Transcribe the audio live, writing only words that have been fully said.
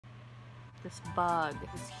this bug,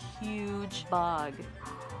 this huge bug.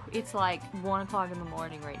 It's like 1 o'clock in the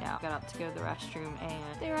morning right now. Got up to go to the restroom and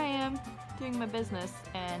there I am doing my business,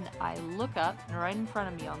 and I look up and right in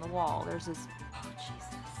front of me on the wall there's this, oh Jesus.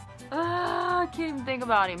 I can't even think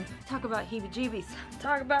about him. Talk about heebie-jeebies.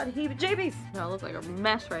 Talk about heebie-jeebies. I look like a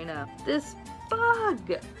mess right now. This bug,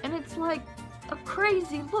 and it's like a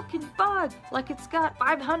crazy looking bug. Like it's got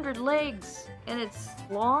 500 legs and it's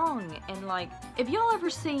long, and like, if y'all ever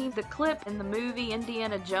seen the clip in the movie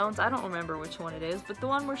Indiana Jones, I don't remember which one it is, but the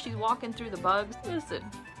one where she's walking through the bugs, listen,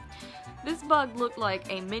 this bug looked like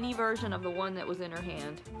a mini version of the one that was in her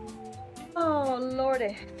hand. Oh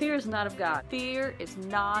lordy, fear is not of God. Fear is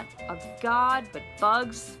not of God, but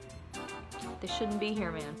bugs, they shouldn't be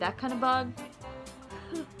here, man. That kind of bug,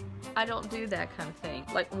 I don't do that kind of thing.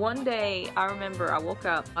 Like one day, I remember I woke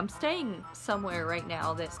up, I'm staying somewhere right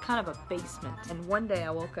now that's kind of a basement, and one day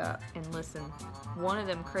I woke up and listen, one of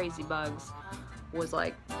them crazy bugs was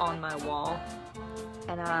like on my wall,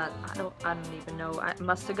 and I don't even know, I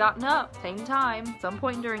must have gotten up same time, some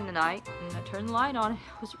point during the night, and I turned the light on, it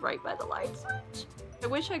was right by the light switch. I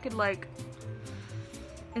wish I could like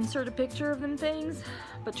insert a picture of them things,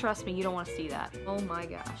 but trust me, you don't want to see that. Oh my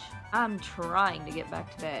gosh. I'm trying to get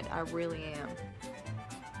back to bed. I really am.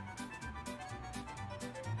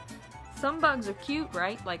 Some bugs are cute,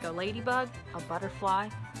 right? Like a ladybug, a butterfly.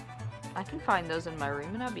 I can find those in my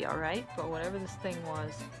room and I'll be alright, but whatever this thing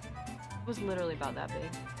was, it was literally about that big.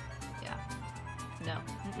 Yeah. No.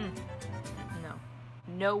 No.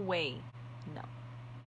 No way. No.